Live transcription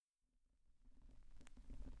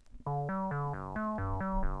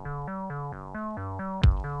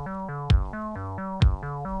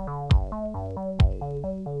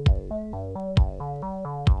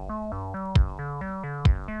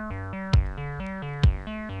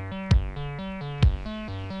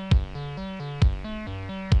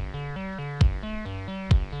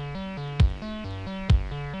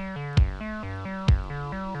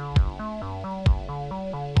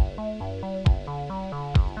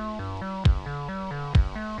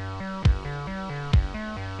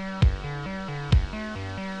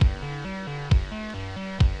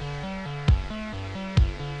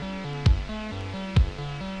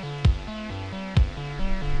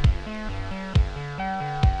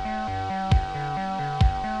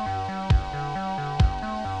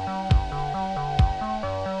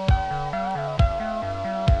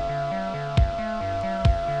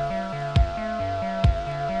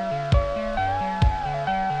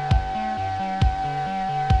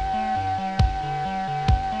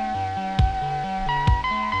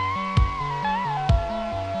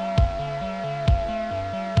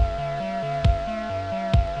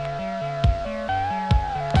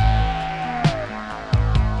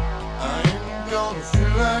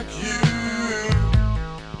like you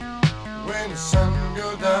when the sun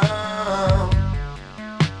goes down.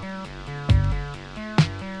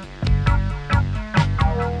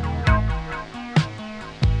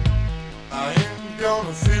 I ain't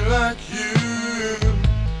gonna feel like you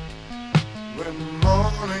when the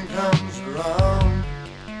morning comes around.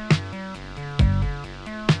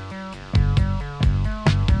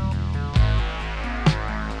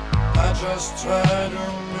 I just try to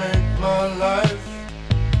make my life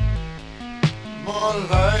more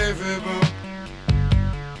livable.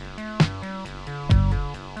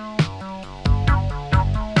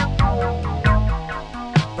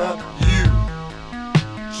 But you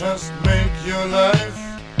just make your life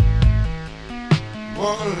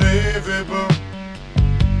more livable.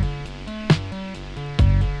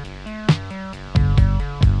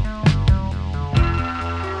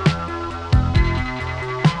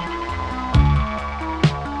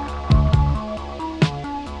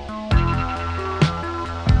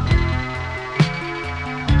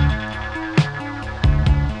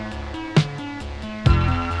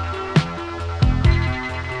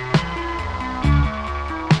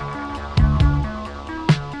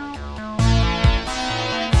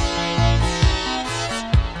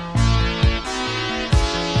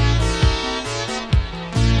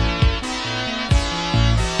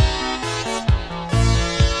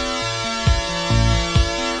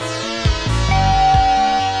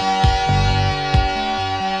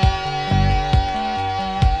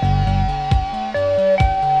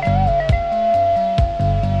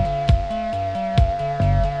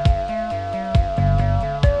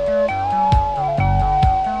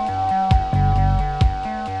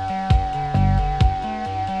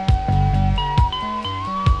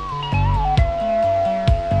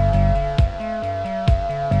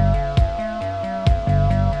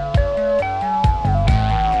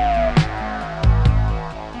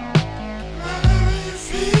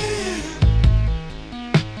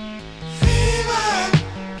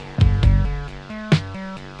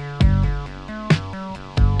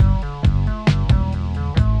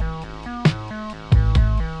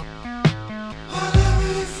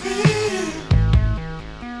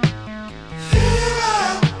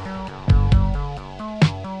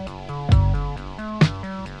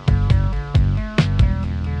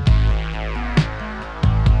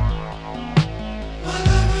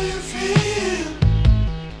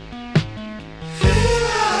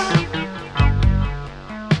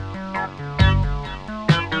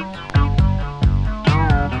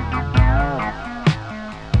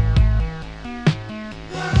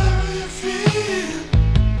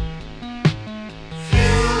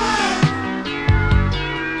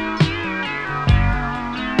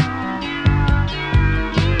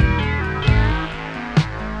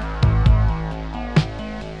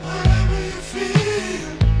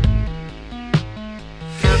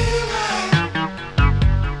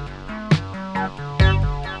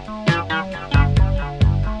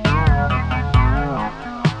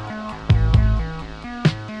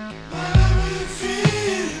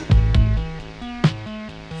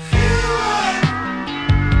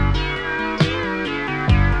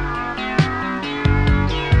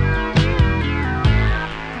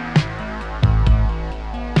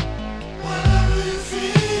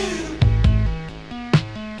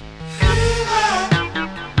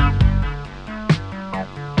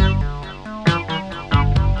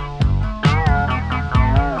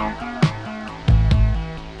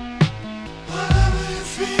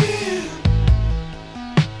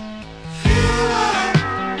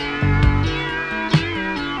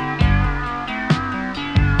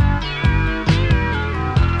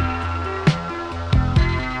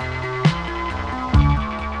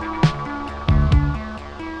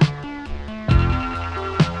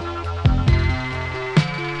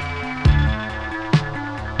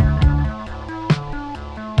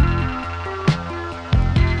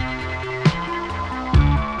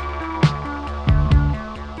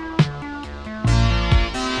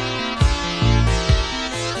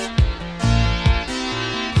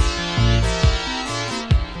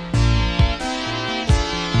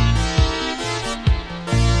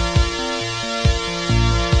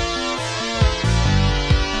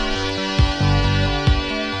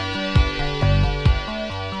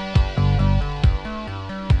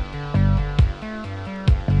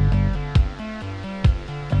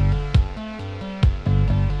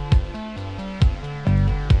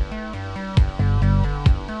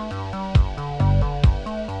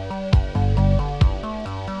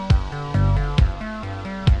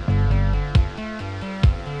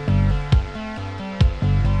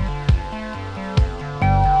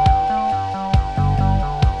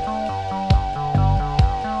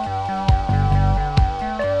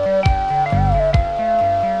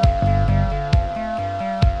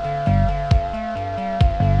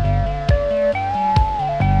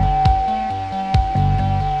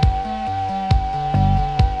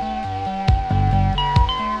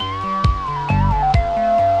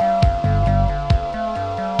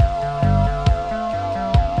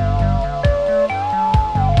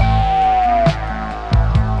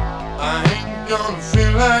 gonna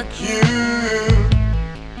feel like you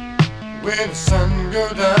when the sun go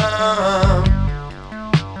down.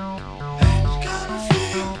 Ain't gonna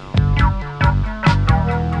feel.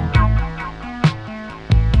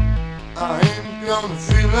 I ain't gonna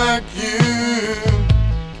feel like you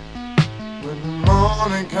when the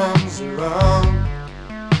morning comes around.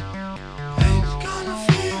 Ain't gonna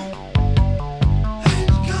feel.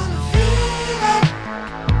 Ain't gonna feel it.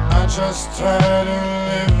 I just try to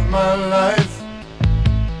live my life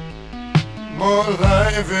more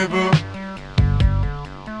livable.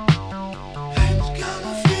 Ain't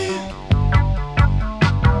gonna feel.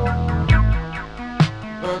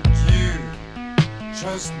 But you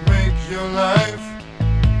just make your life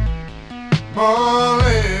more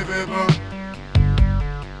livable.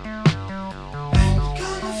 Ain't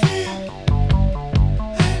gonna feel.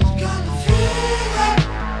 Ain't gonna feel it.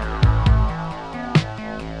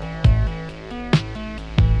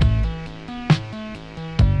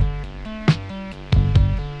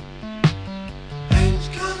 Ain't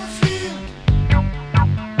gonna feel. Ain't gonna feel.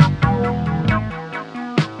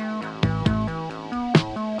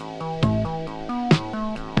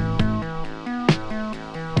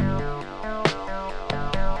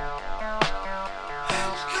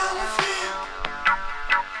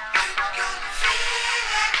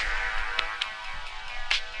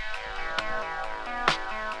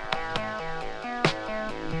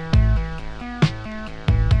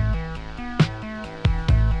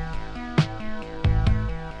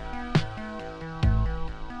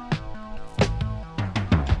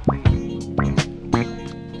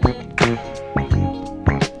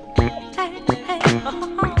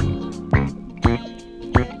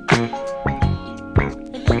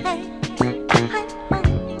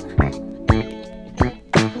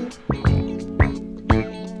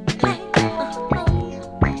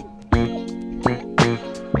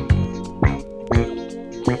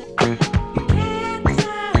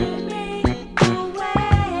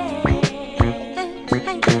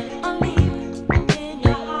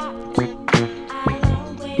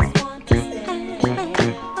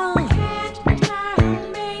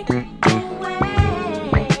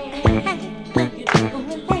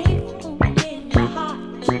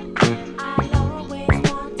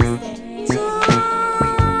 gonna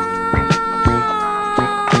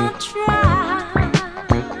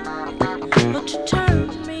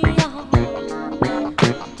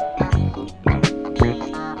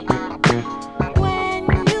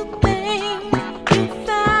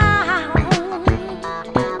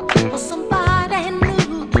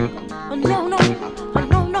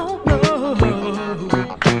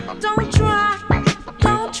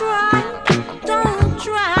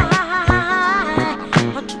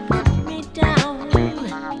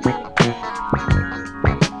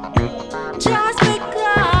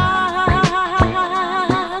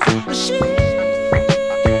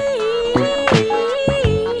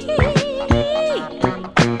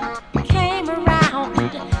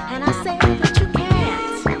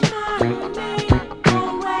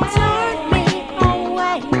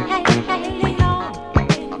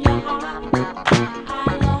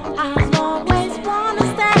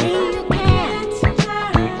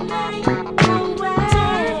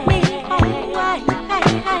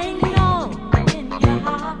it.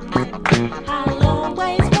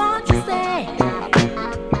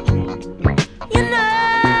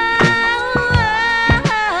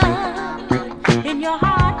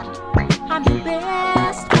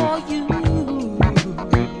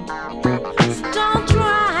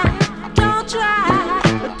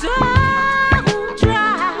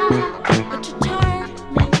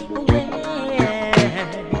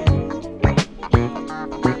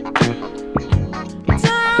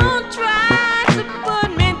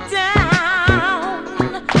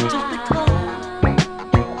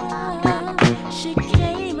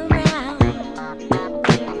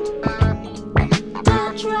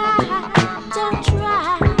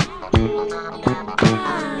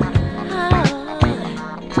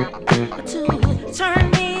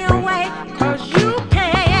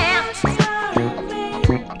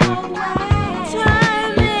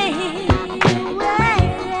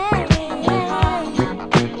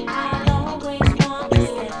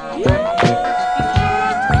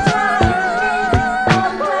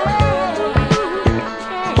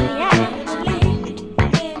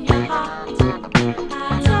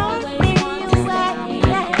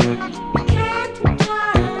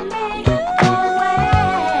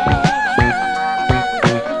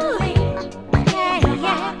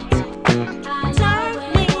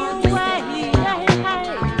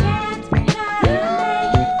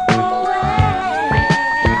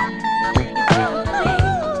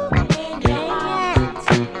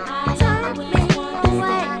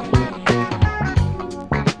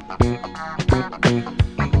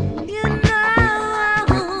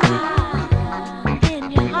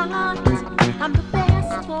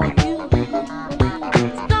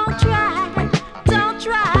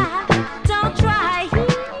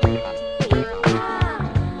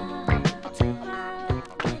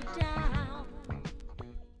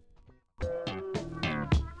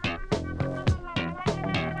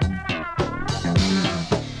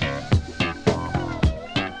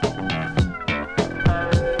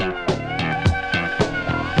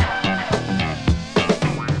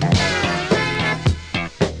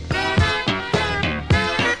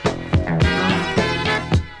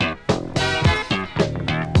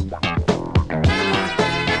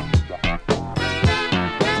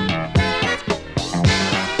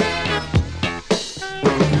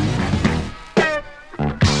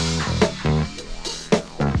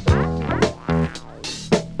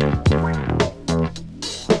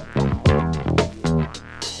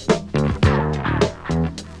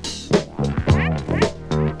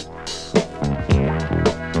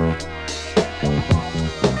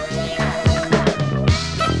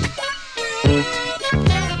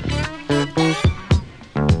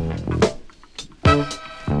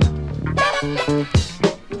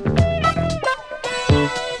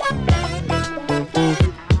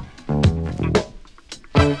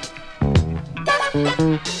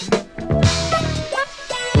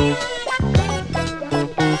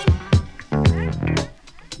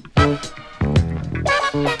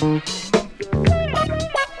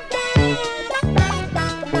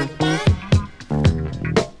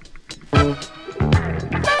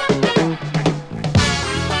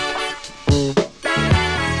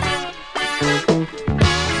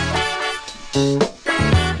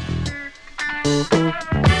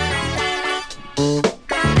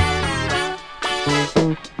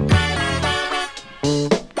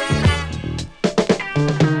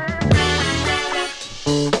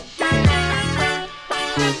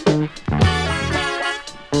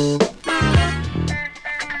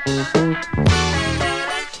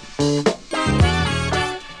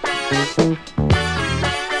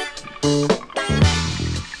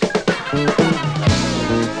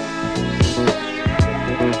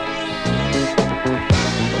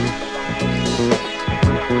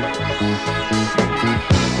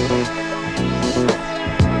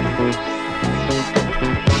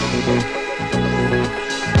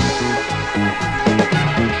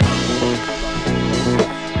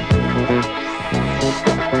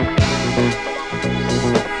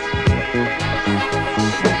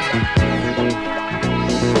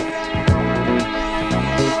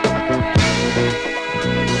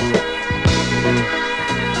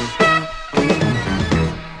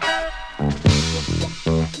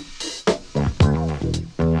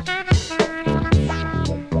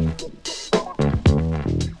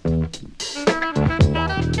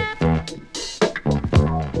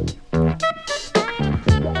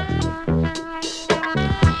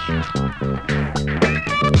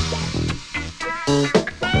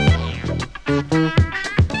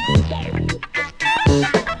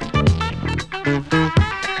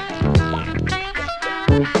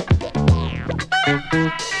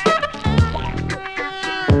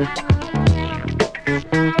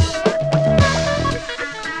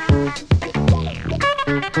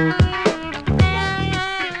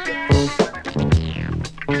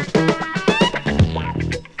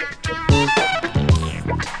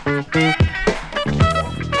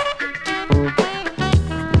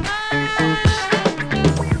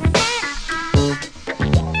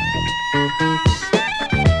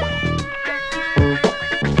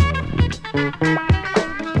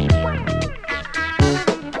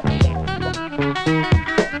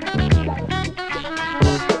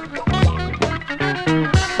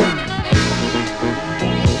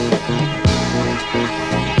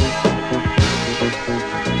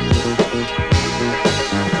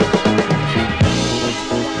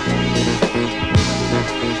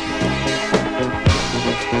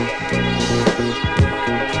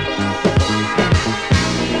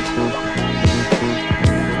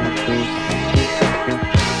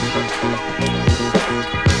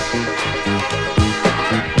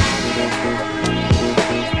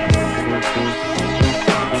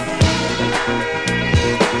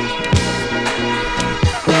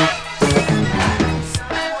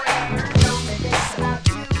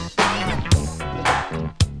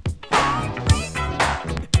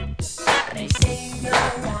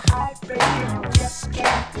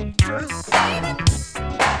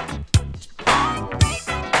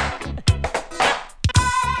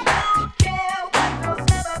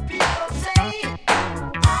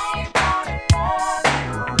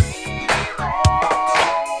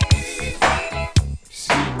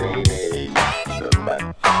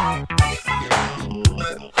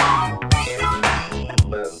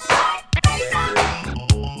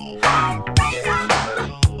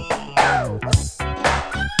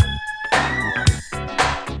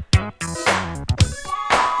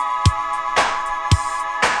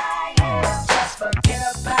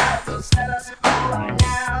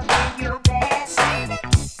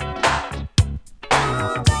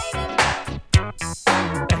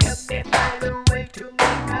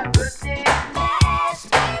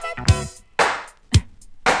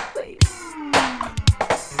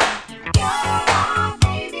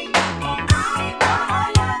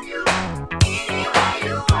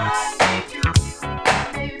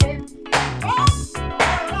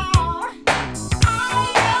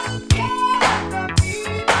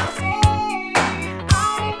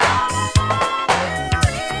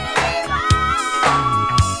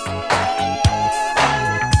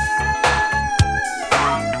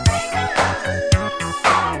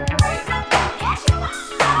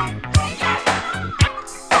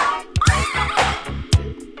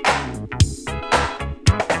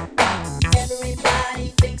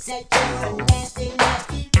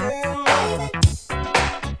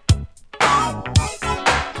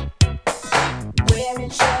 Wearing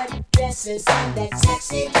short dresses and that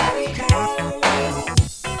sexy Jerry curl.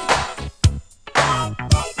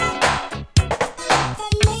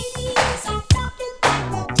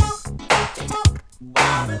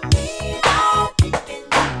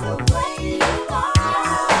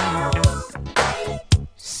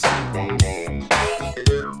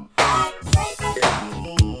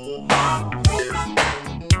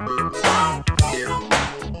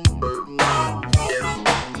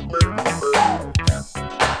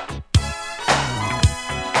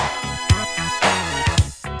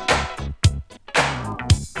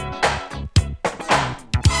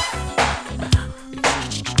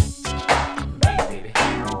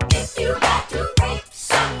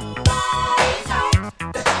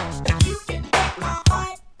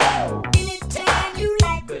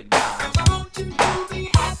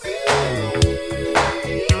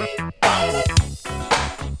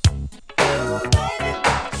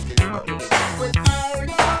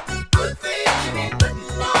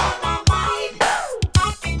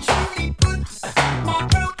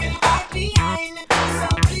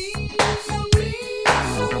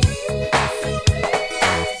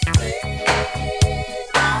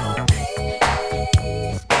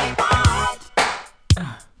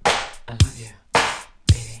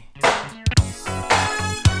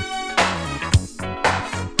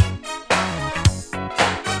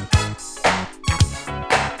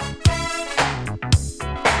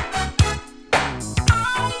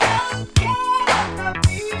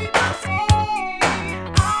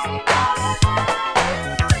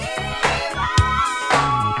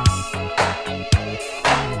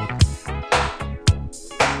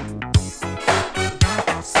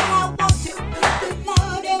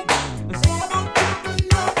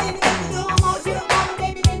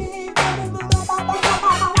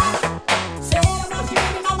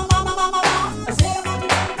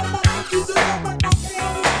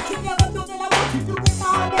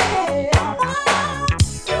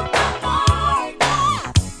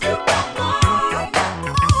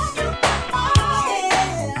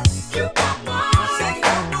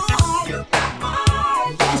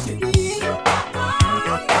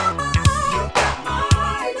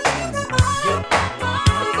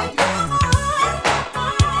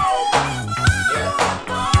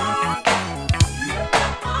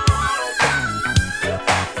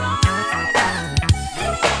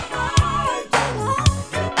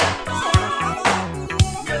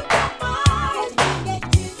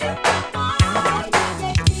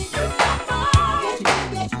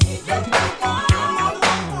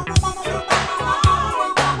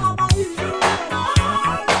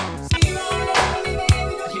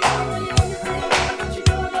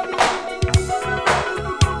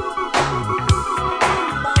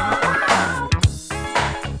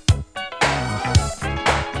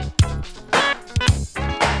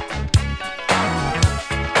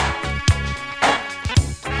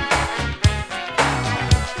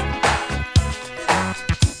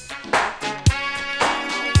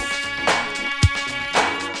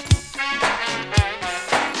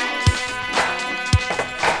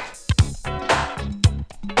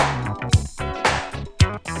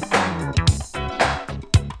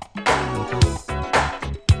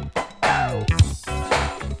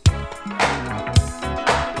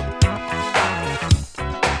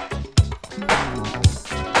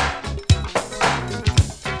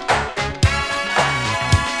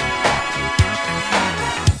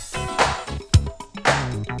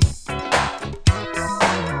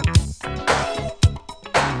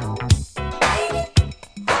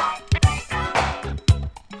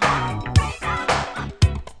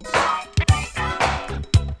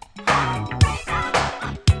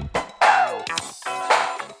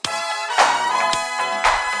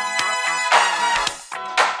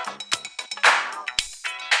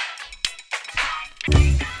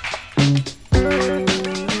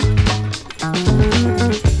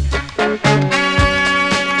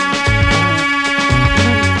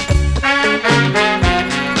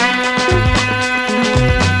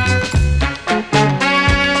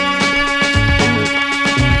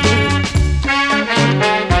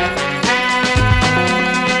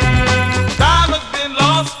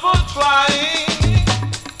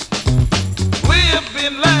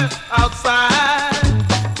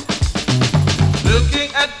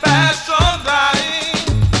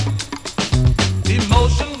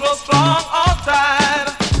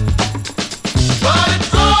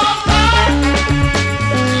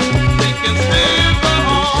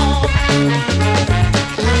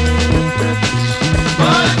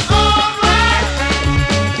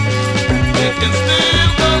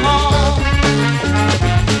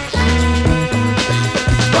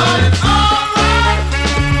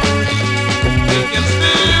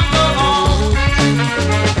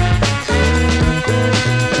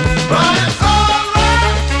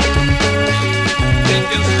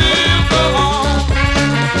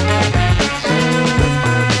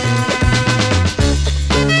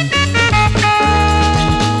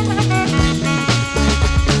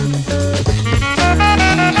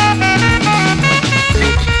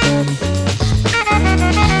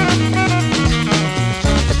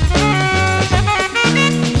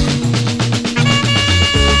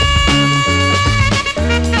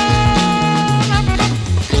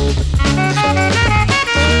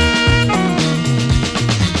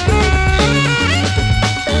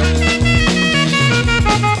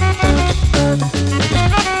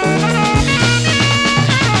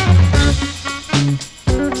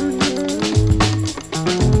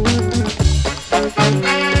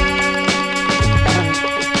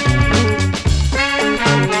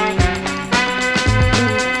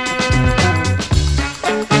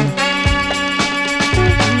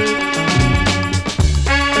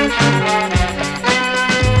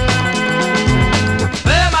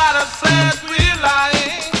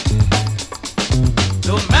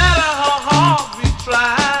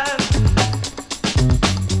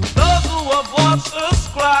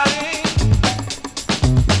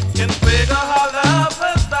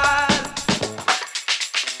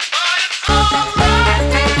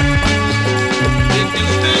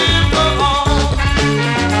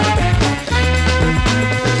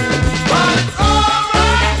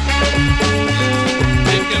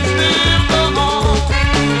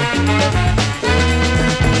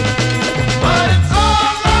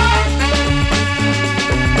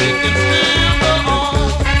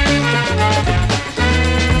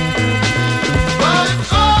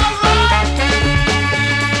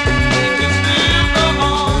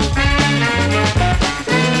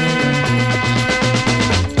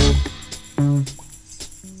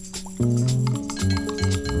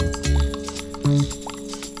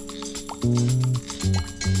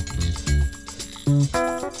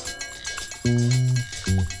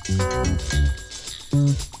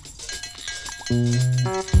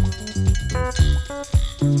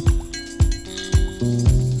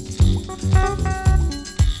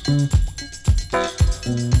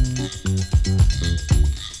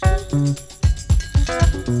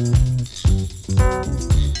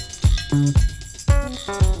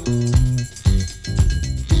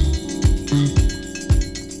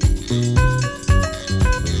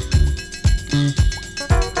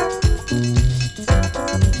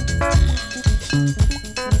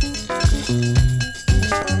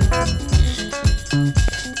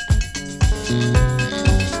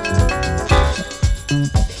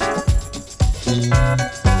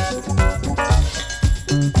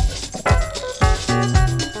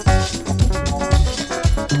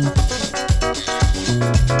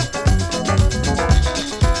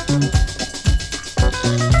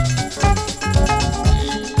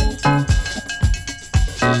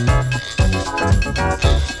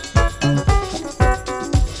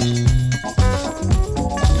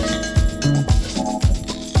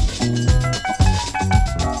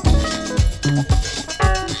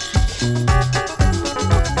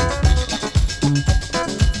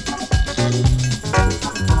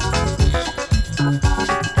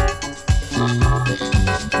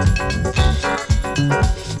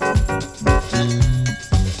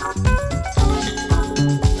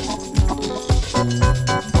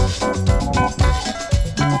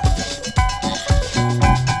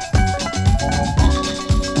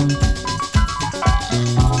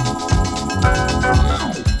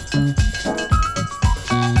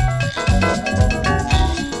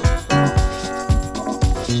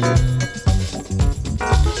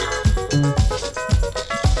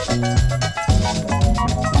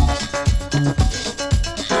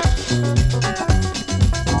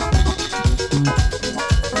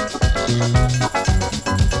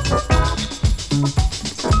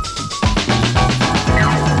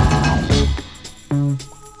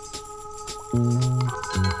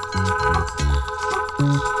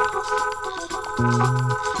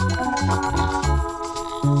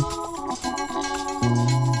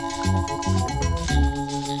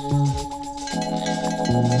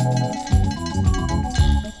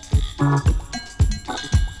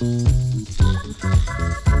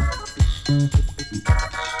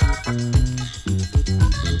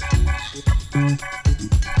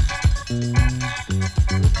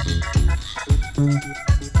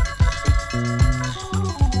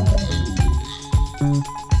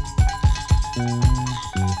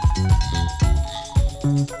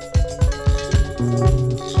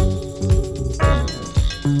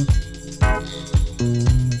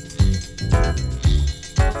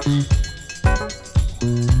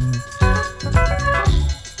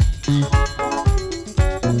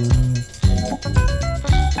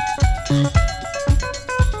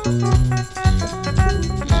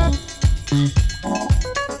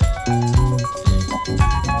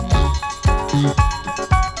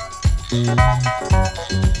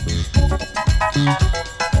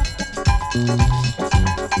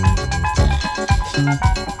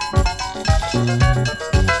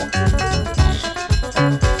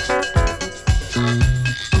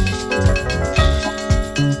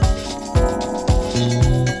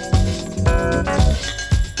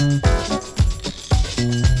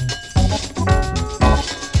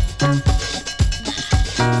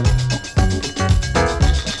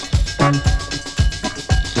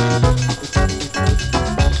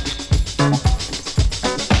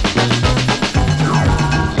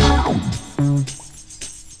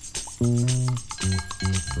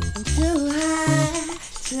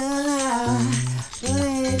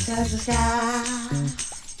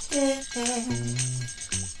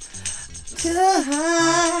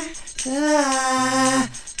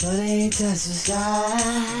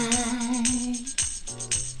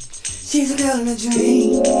 She's a girl in a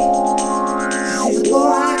dream. She says,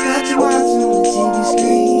 boy, I got you watching on the TV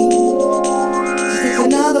screen. She takes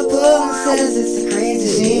another pull and says it's a crazy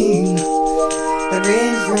scene. The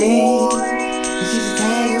red is green, and she's a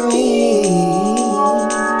tangerine.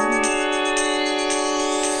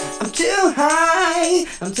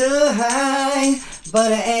 I'm too high,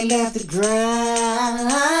 but I ain't left the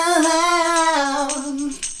ground.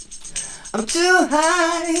 I'm too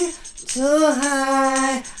high.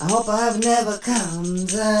 I hope I've never come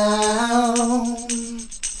down.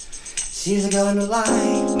 She's a girl in the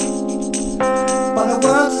light, but the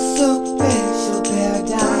world's a superficial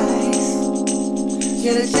paradise. She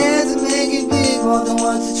had a chance to make it big more than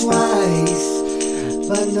once or twice,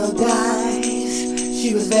 but no dice.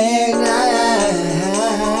 She was very nice.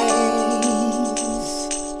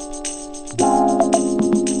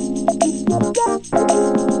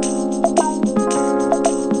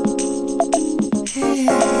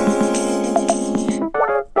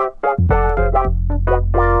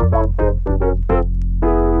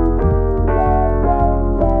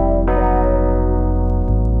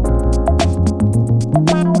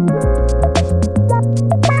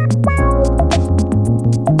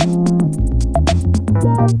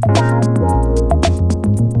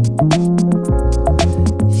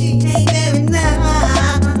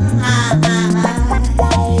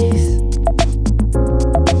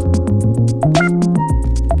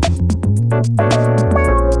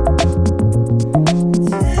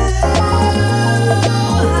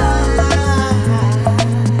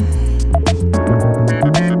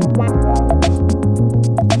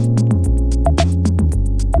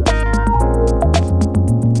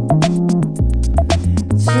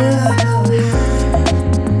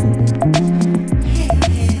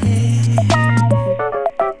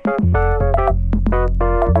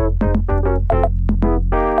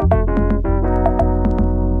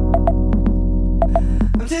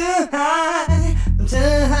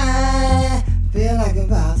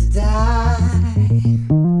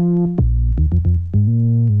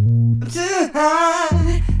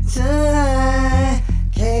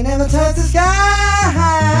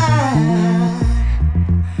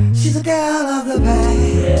 girl of the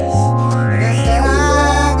past. I guess that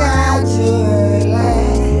I got to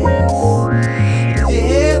relax. Did you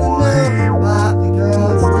hear the news about the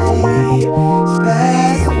girl today? She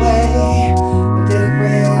passed away. What did a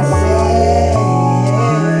friend say?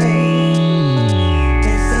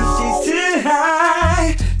 They say she's too high,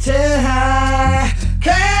 too high.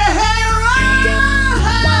 Can't hang around. She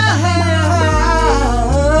can't hang around.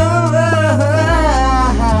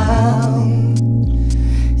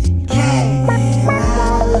 Can't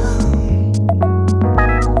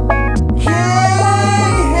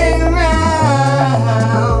hang around.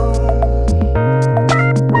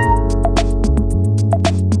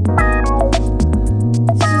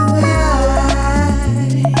 Too high.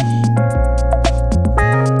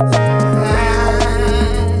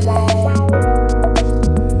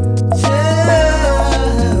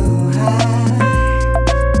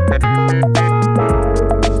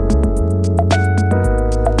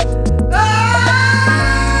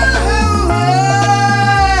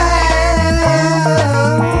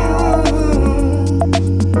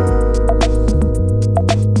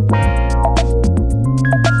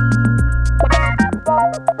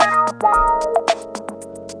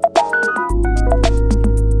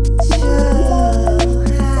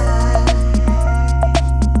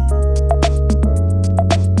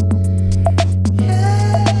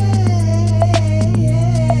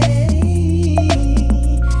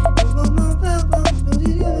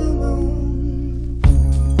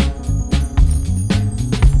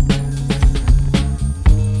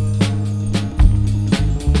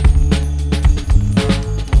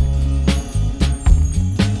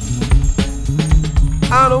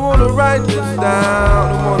 I don't wanna write this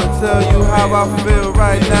down, I don't wanna tell you how I feel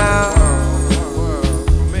right now.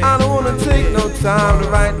 I don't wanna take no time to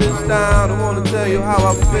write this down, I don't wanna tell you how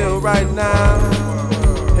I feel right now.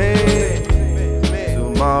 Hey,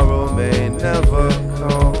 tomorrow may never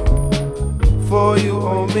come. For you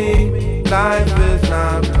or me, life is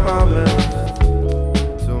not promised.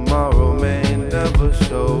 Tomorrow may never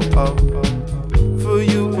show up. For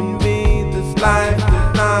you and me, this life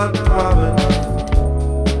is not promised.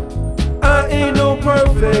 I ain't no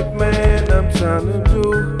perfect man, I'm trying to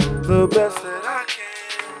do the best that I can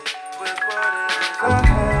with what it is I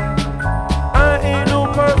have. I ain't no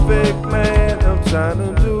perfect man, I'm trying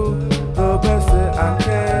to do the best that I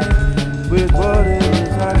can with what it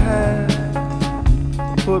is I have.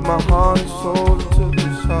 Put my heart and soul into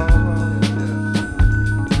this song.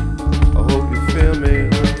 I hope you feel me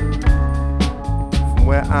from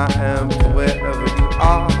where I am to wherever you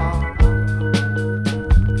are.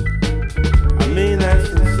 I mean that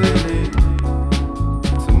sincerely.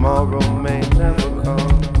 Tomorrow may never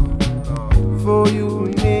come. For you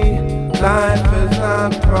and me, life is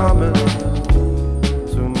not promised.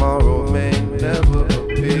 Tomorrow may never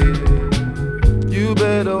appear. You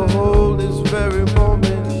better hold this very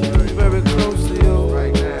moment very close to you.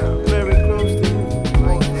 Right now. Very close to you.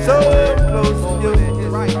 So close to you.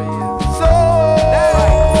 So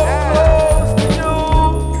close to you.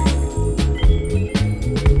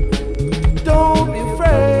 Don't be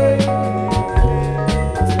afraid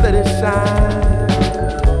to let it shine.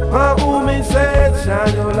 My Umi said,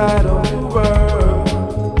 shine your light on the world.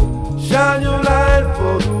 Shine your light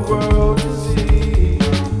for the world to see.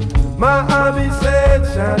 My Abi said,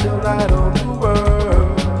 shine your light on the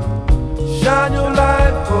world. Shine your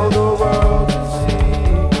light for the world to see.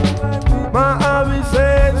 My Abi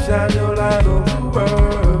said, shine your light on the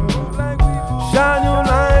world. Shine your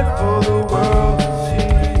light for the world to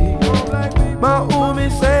see. My Umi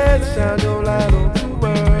said, shine your light on the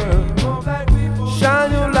world. Shine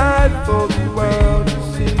your light for the world to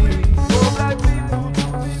see.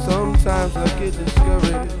 Sometimes I get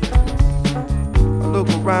discouraged. I look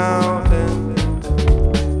around and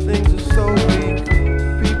things are so weak.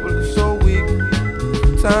 People are so weak.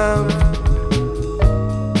 Sometimes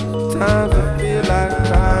I feel like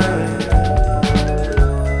crying.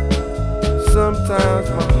 Sometimes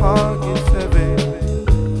my heart gets heavy.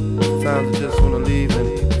 Sometimes I just wanna leave and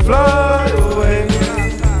fly away.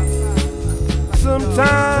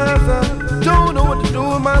 Sometimes I don't know what to do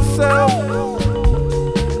with myself.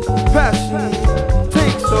 Passion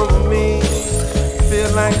takes over me. Feel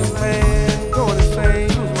like a man going insane.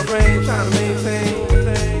 Lose my brain trying to maintain.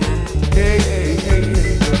 Hey, hey, hey,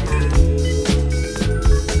 hey.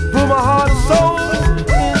 Put my heart and soul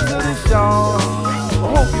into this, y'all. I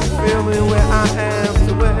hope you feel me where I am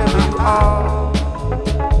to wherever you are.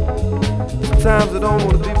 Sometimes I don't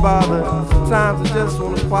want to be bothered. Sometimes I just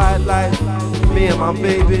want a quiet life. Me and my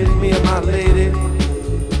babies, me and my lady.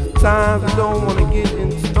 Sometimes I don't want to get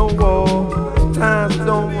into no war. Sometimes I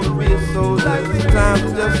don't want to be a soldier. Sometimes I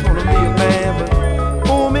just want to be a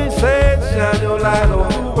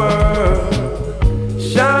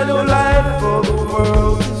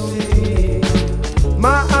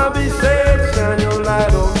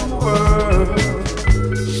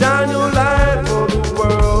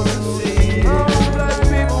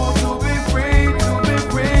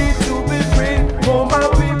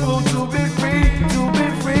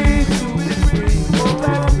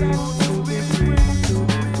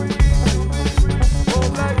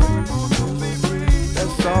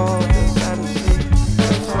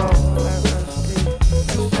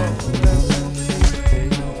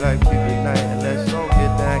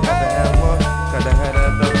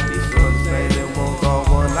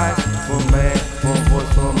for a man, for a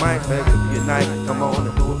voice, for a mic, let people unite. Come on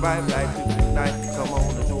and do it right, like people unite. Come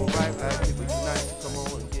on and do it right, like people unite. Come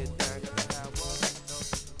on and get down.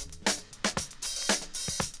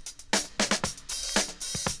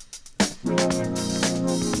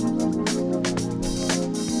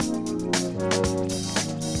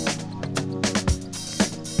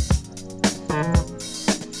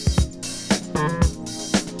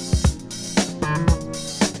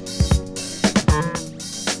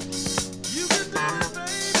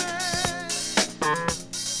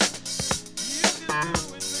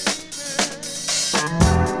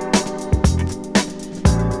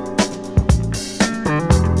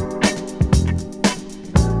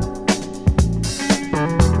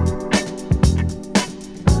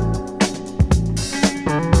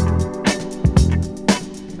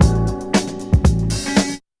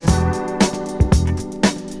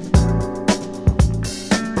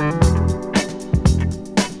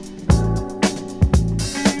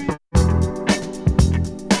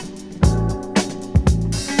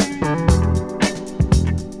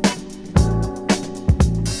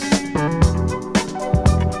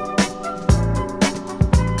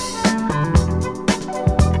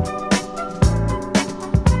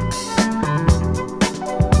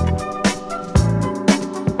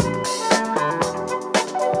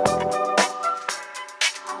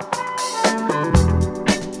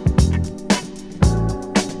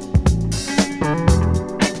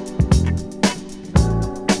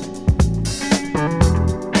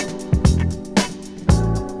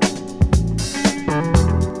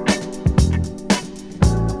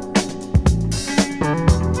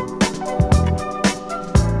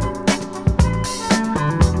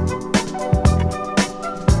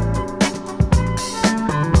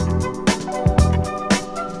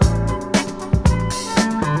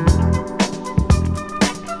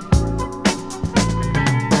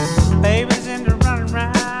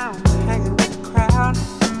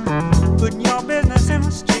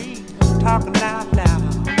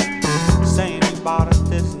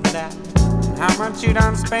 You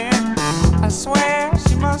done spent, I swear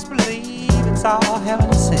she must believe it's all heaven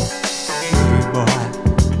to see. Hey boy,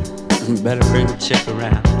 better bring the chick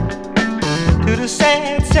around to the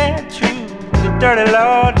sad, sad truth, the dirty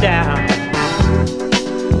low down.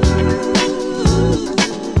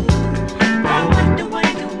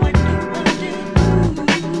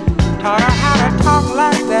 Taught her how to talk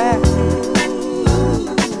like that.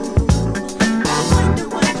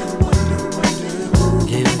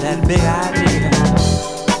 Gave her that big idea.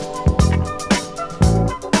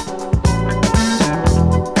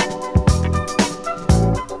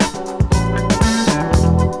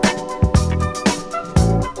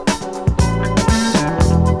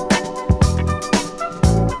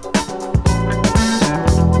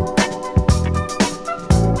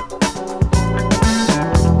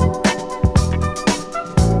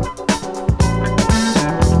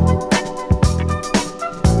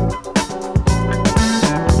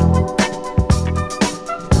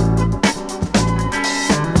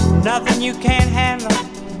 Nothing you can't handle,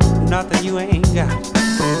 nothing you ain't got.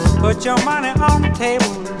 Put your money on the table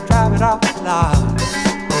and drive it off the lot.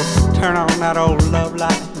 Turn on that old love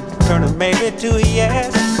light, turn a maybe to a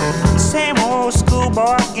yes. Same old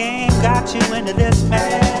schoolboy game got you into this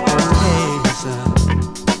mess. Hey son,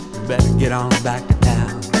 you better get on back to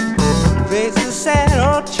town. Face the sad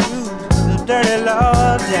old truth, the dirty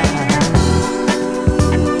low down.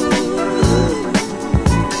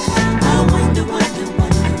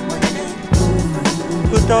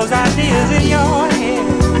 Put those ideas in your head.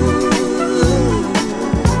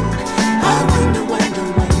 I wonder, wonder,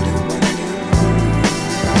 wonder,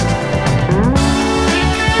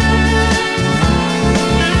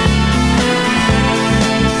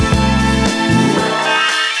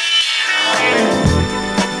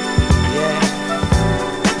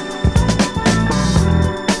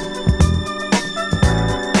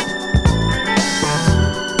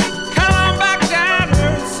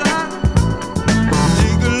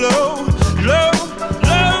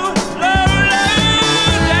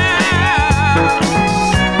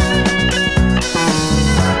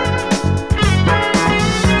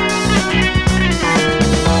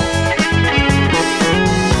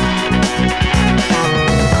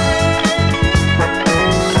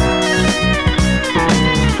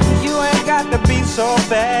 so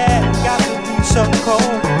bad, got to be so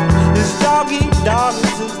cold. This dog-eat-dog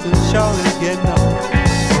existence surely getting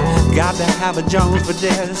old. Got to have a Jones for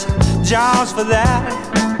this, Jones for that.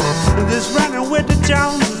 This running with the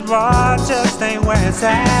Joneses, boy, just ain't where it's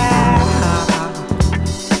at.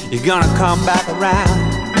 You're gonna come back around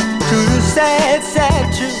to the sad,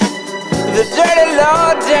 sad truth, the dirty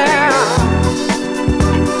Lord down.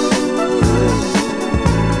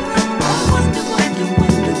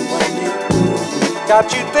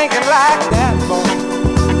 Got you thinking like that, boy.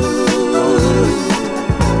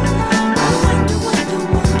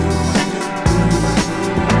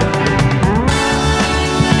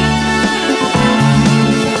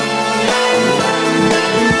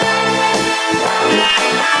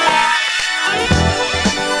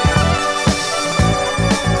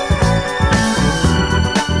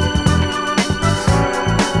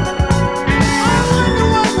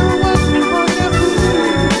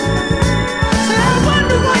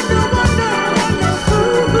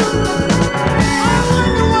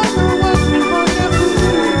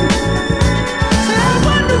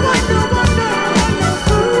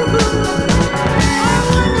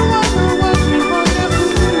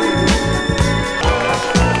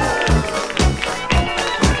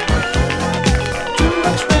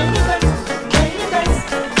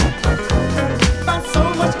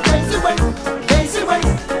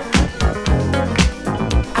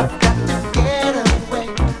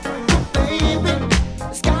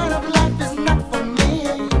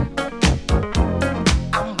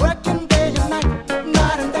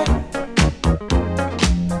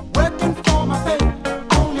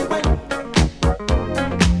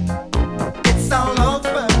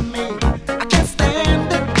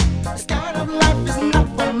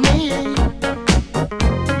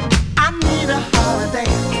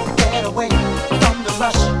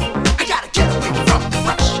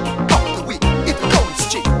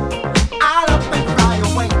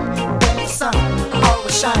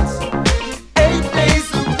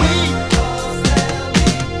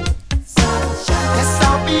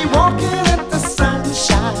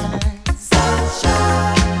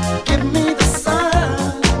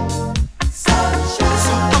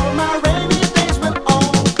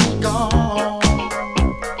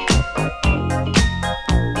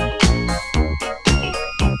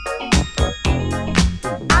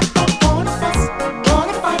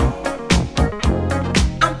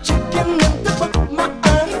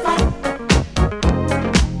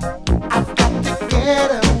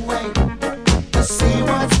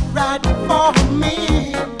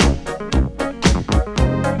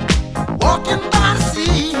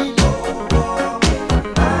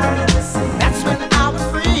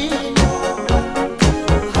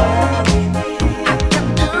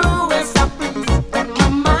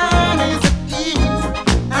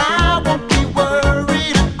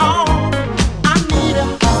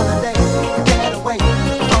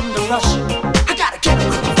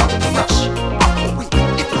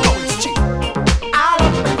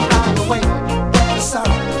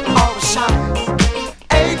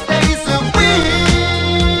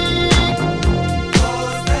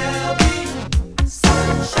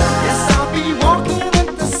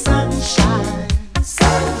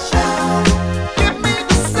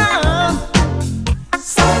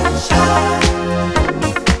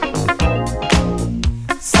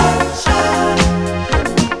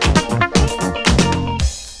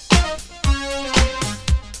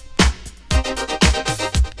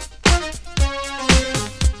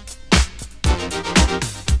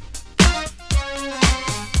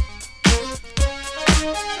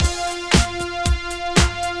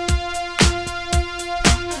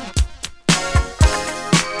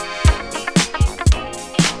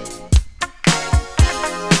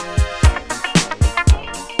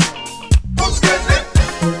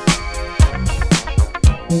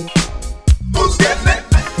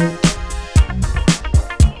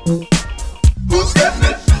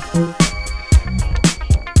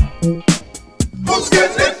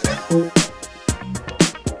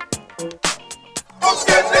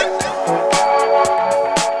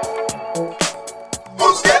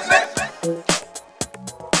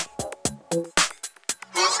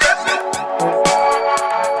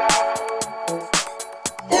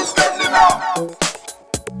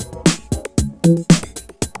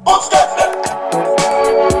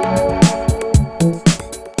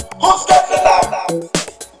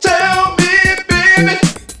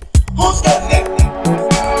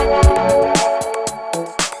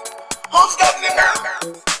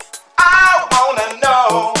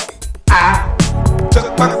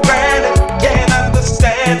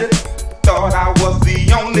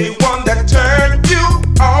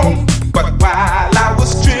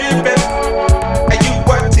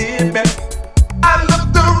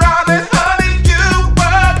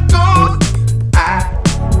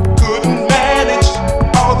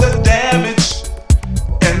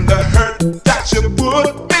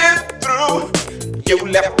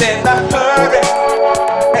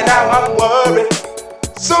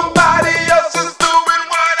 Somebody else is doing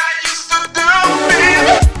what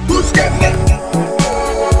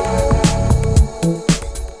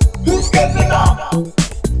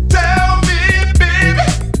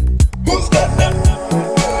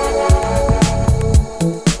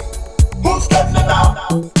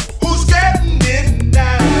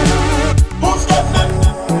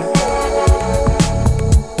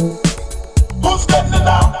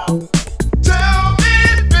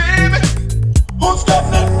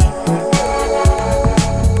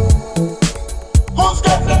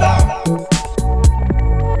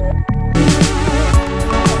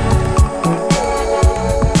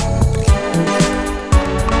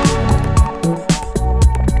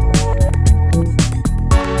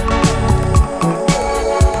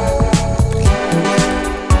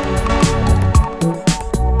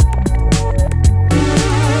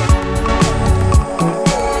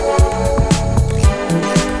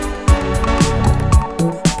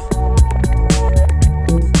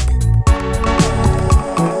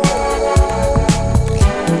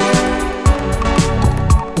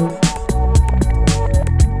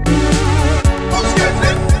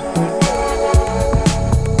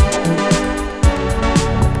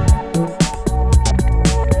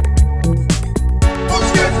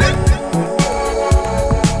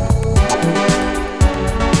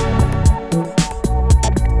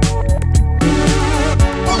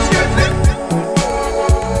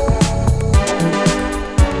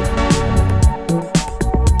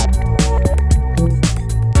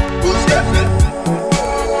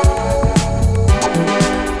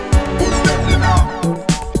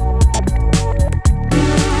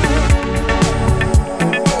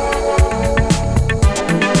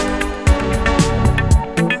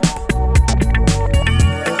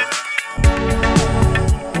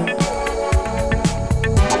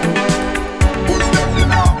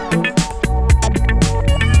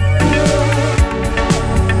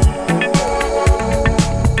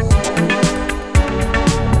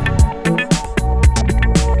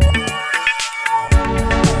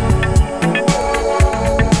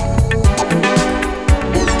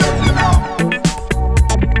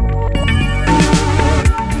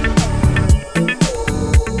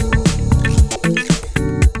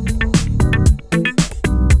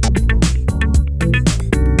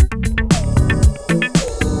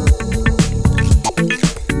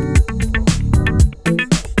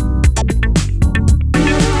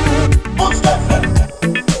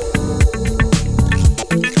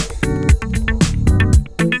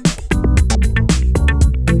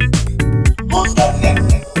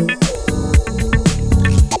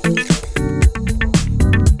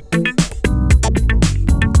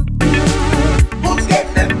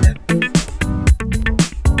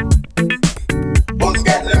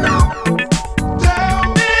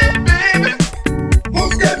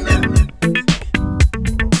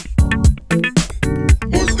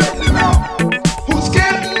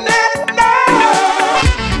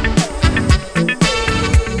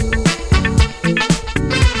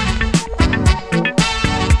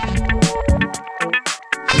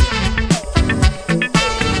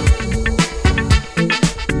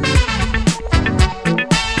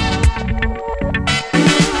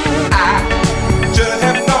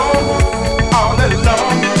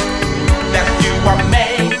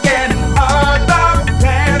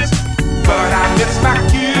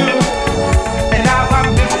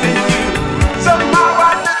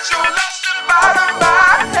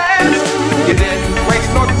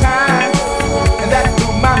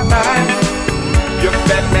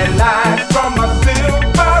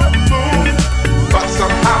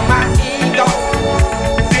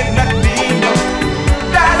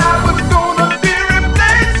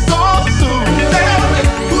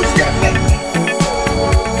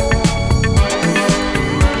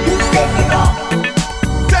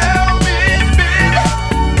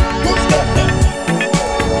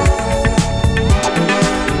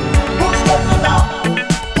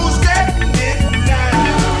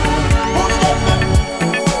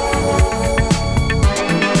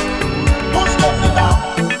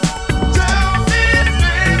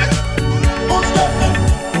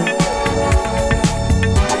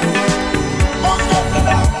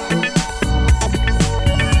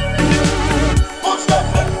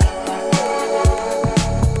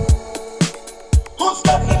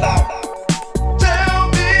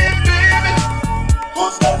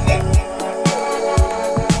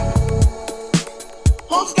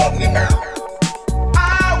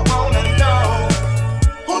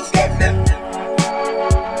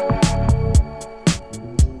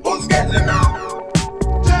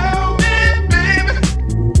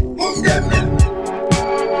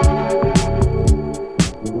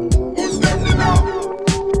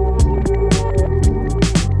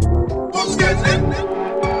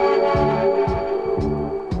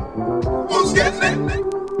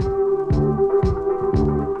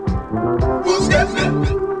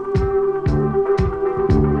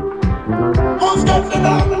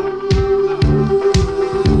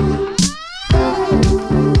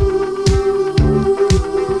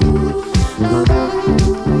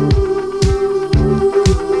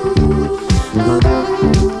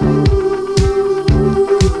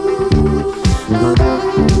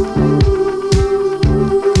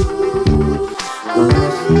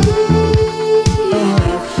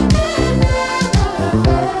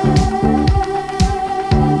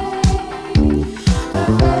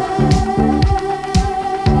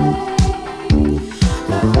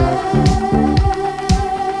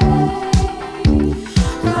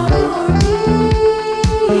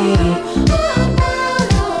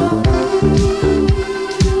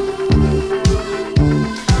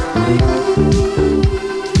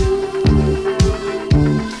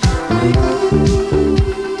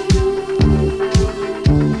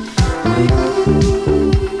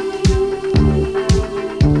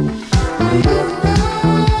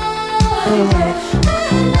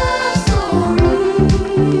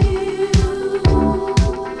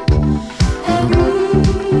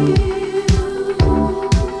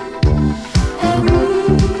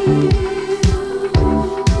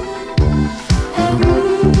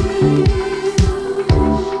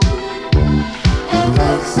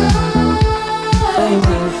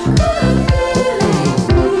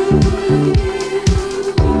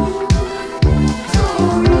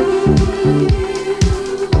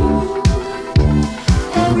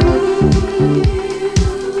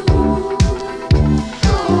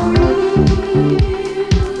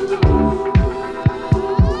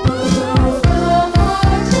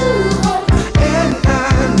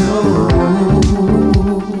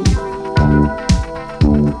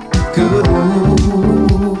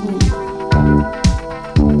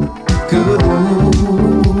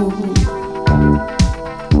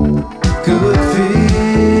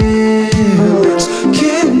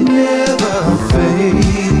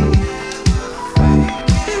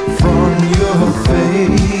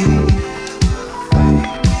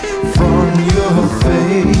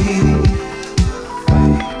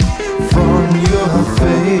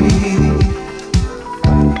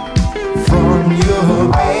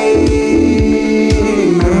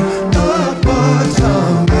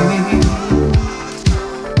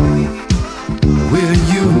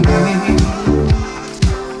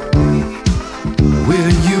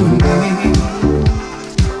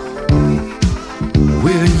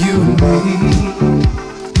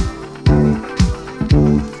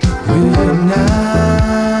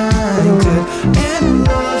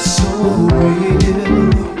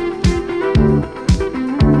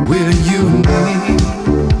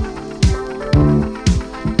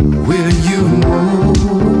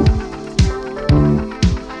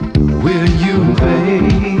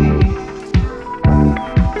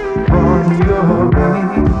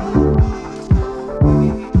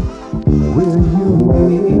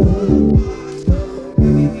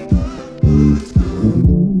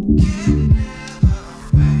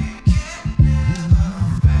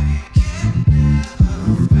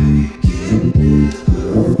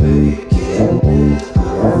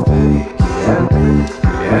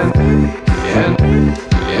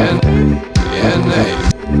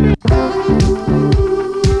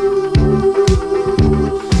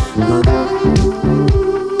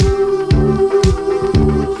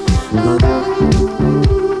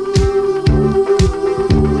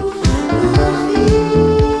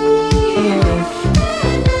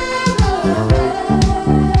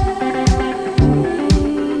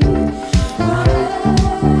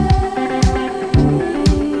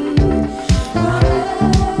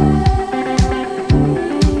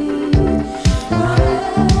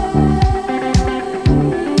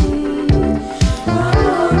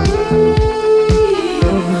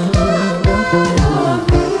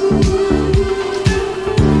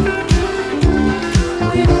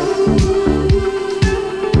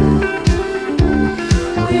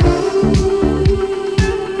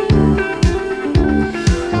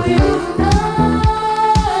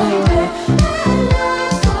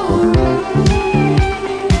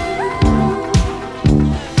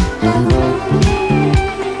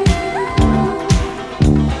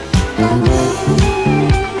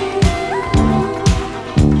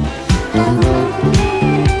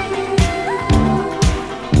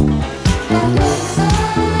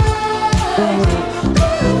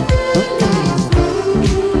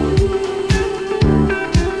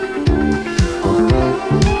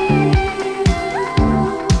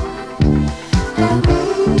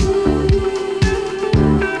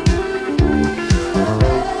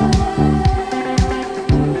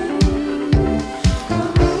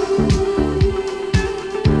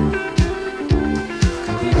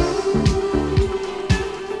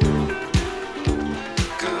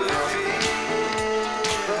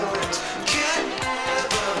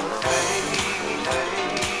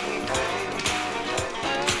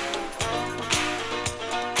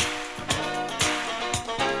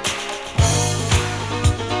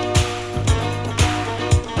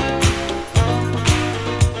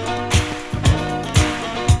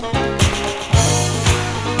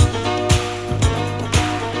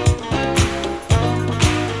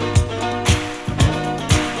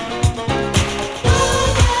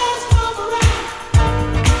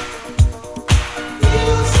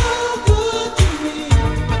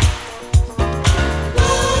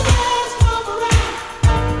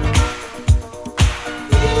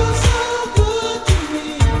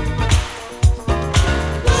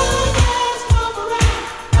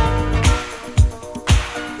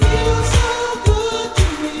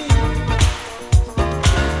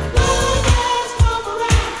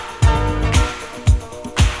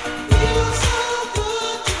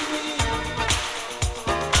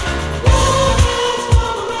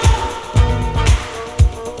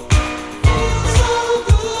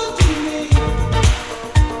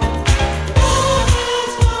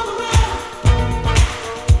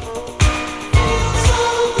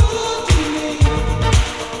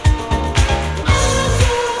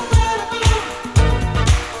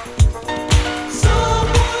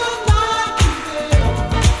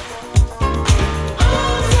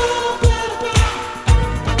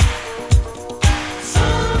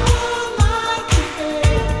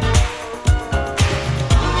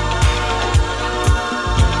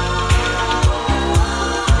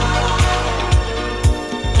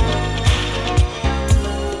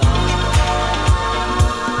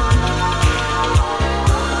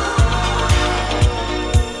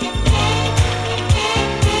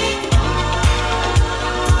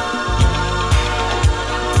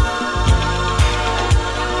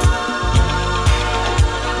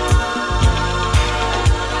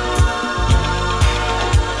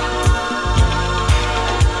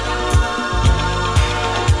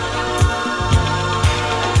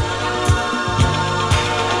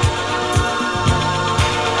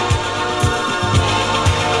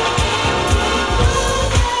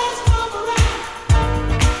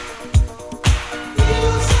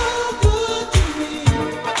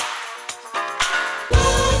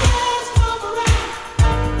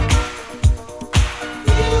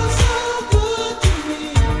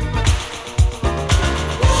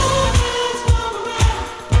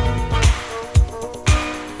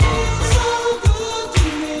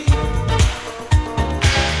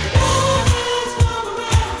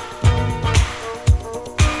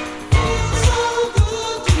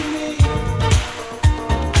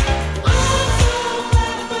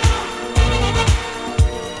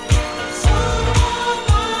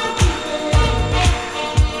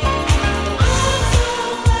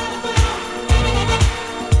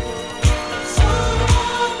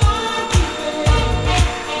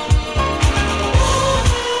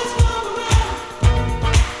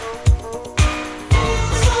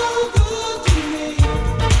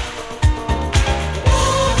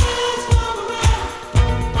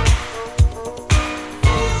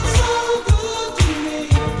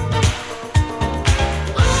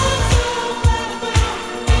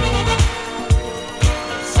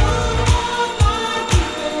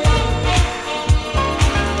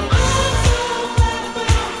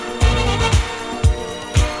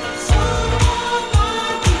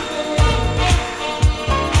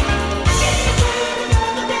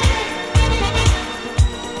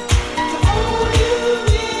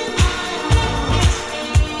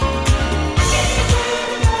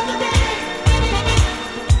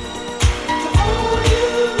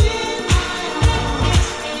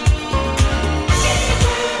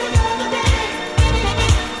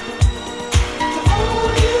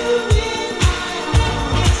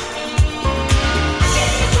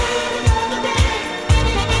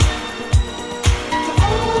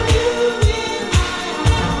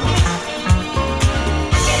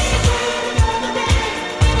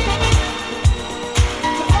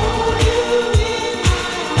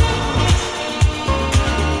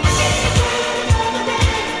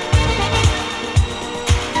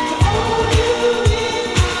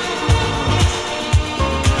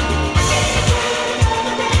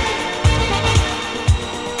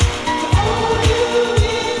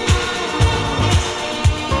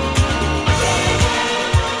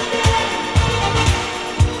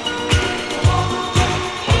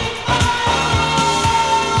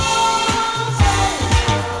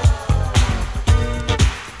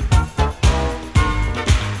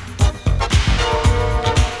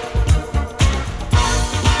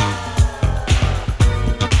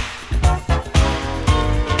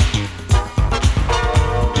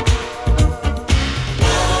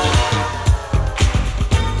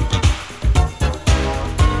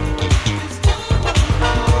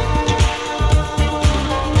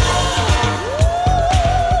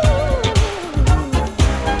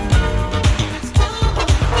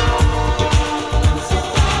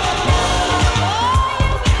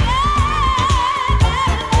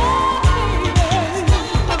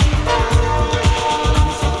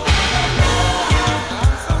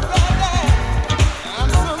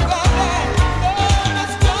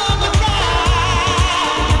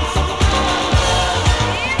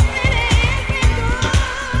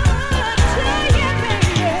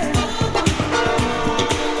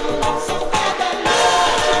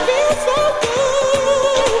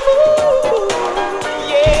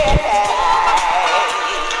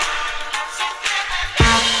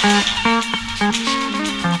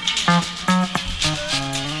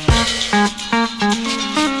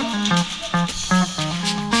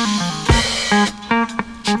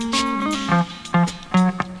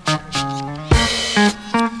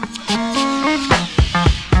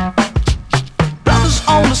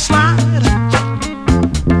slide,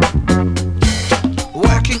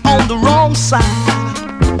 working on the wrong side.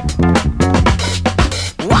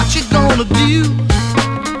 What you gonna do?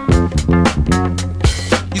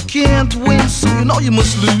 You can't win, so you know you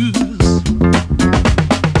must lose.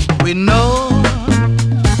 We know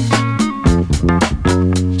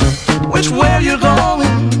which way you're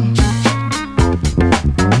going.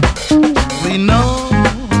 We know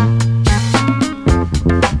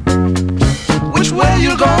which way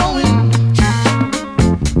you're going.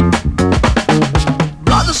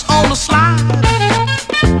 Brothers on the slide,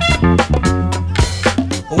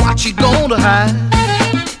 what you gonna hide?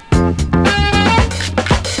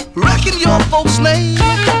 Reckon your folks' name.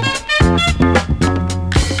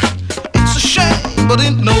 It's a shame, but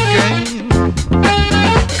ain't no game.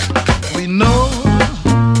 We know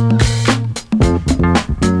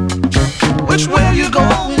which way you're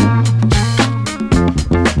going.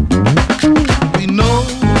 We know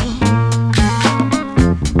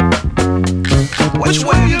which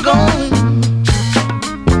way you're going.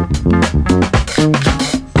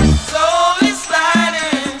 Slowly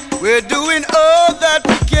sliding, we're doing all that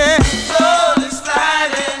we can. Slowly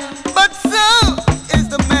sliding, but so is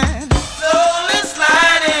the man. Slowly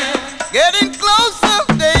sliding, getting closer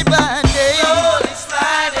day by day. Slowly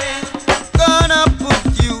sliding, gonna put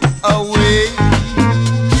you away.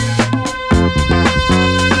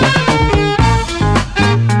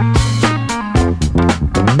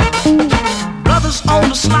 Brothers on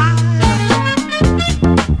the slide,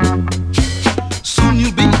 soon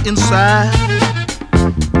you'll be inside.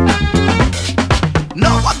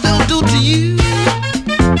 Know what they'll do to you,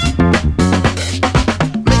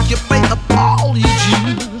 make you pay up all you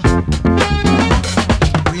due.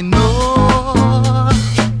 We know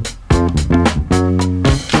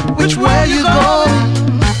which way you're going.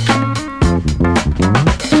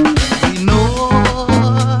 We know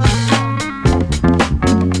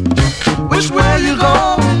which way you're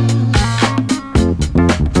going.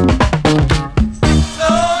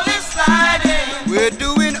 Slowly sliding, we're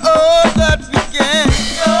doing all that we can.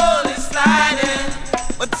 Slowly sliding,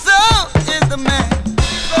 but so is the man.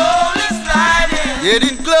 Slowly sliding,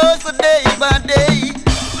 getting closer day by day.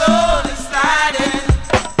 Slowly sliding,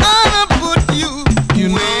 gonna put you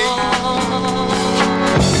away.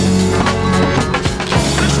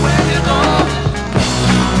 Which way you're going.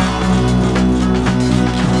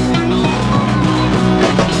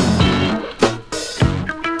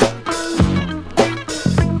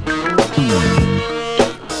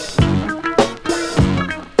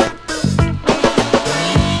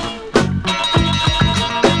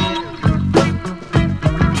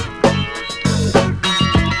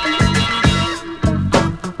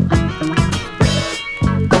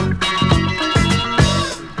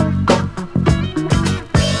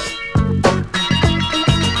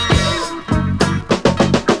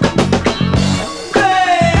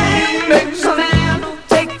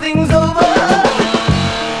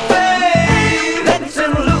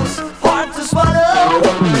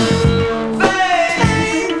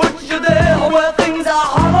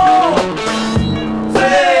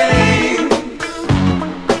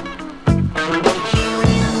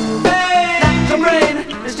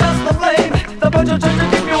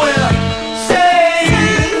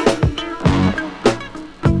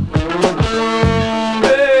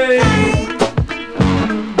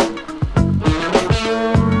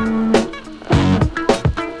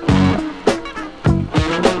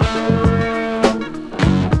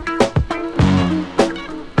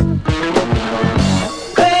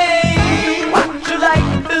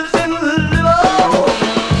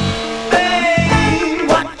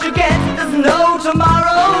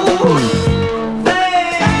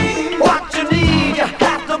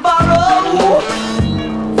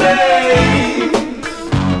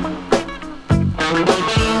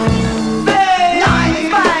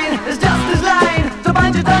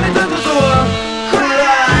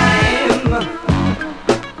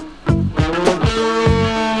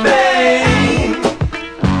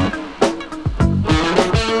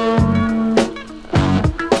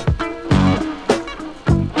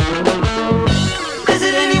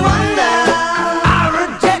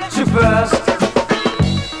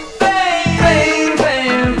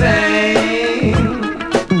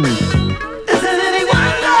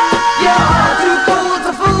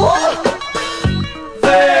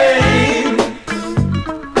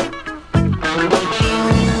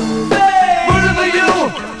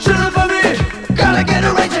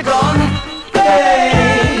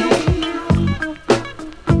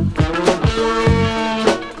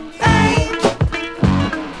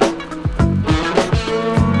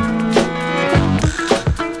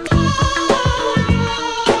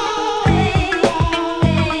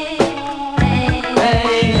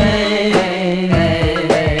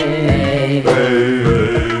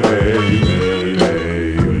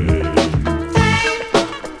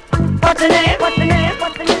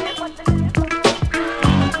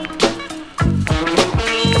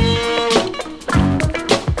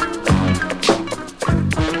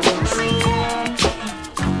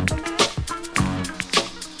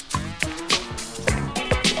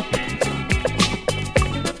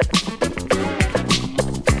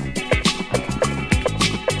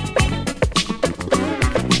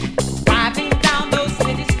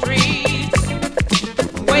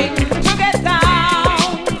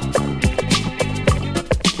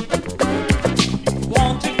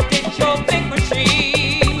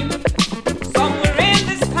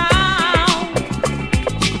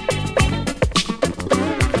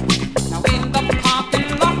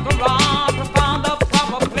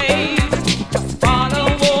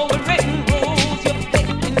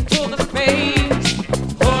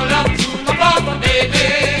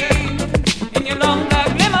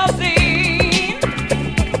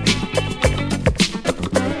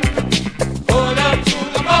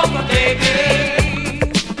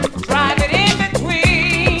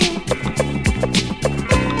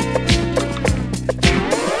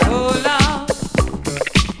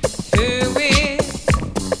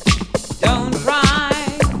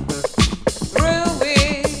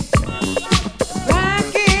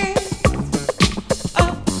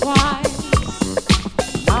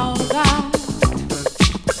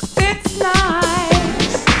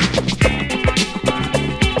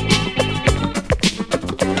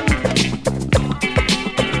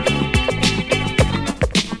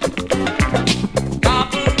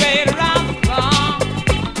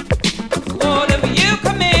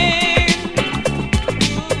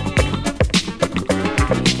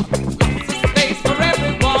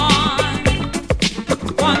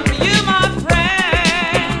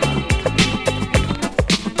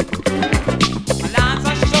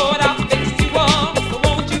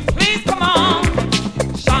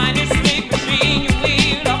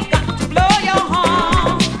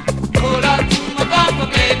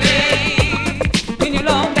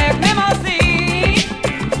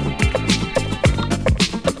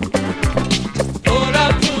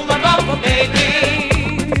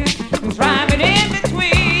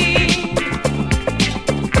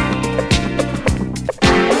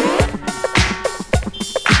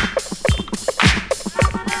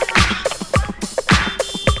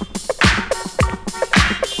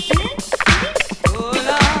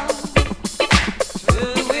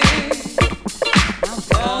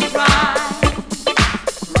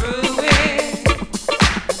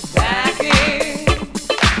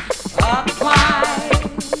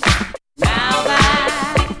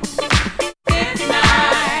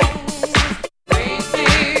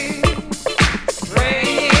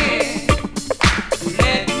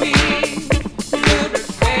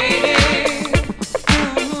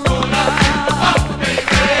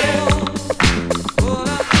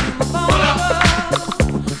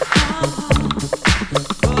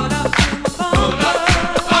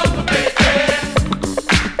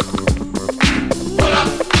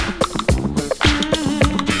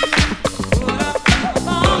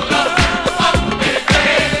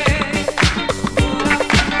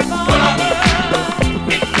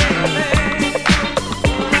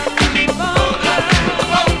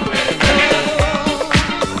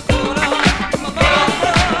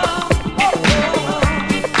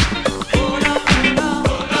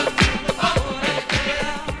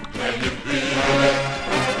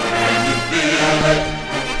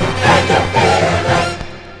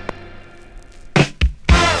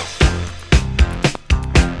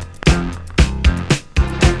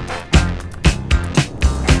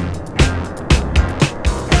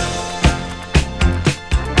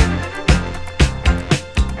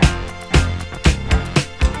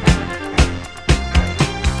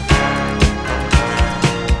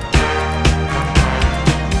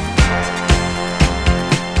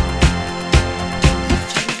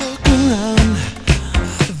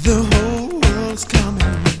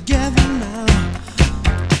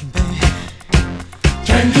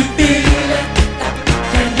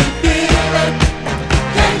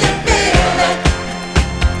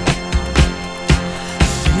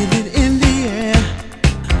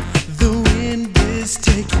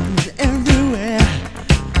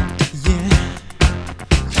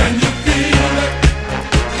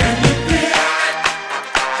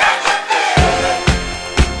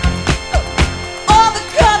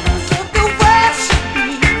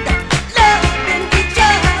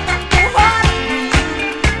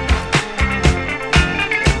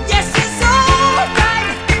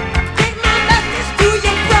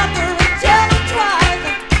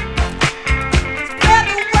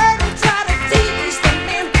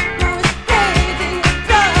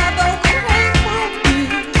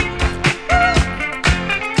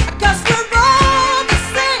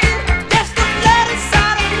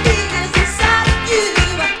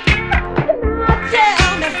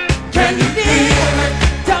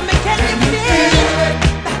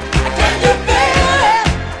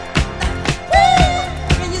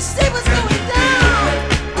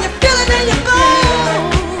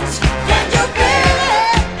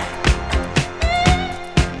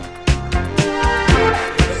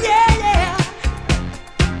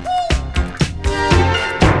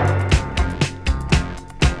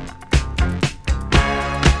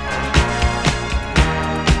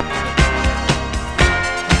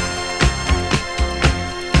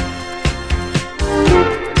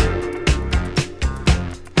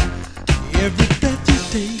 Every breath you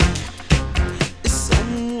take is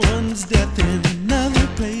someone's death in another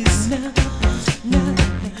place.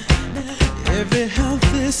 Every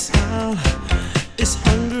healthy smile is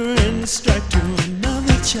hunger and strife to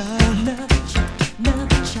another child.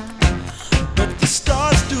 But the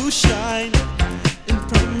stars do shine, and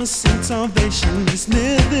promising salvation is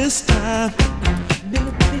near this time.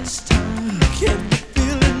 Can you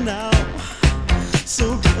feel it now?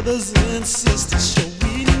 So brothers and sisters, show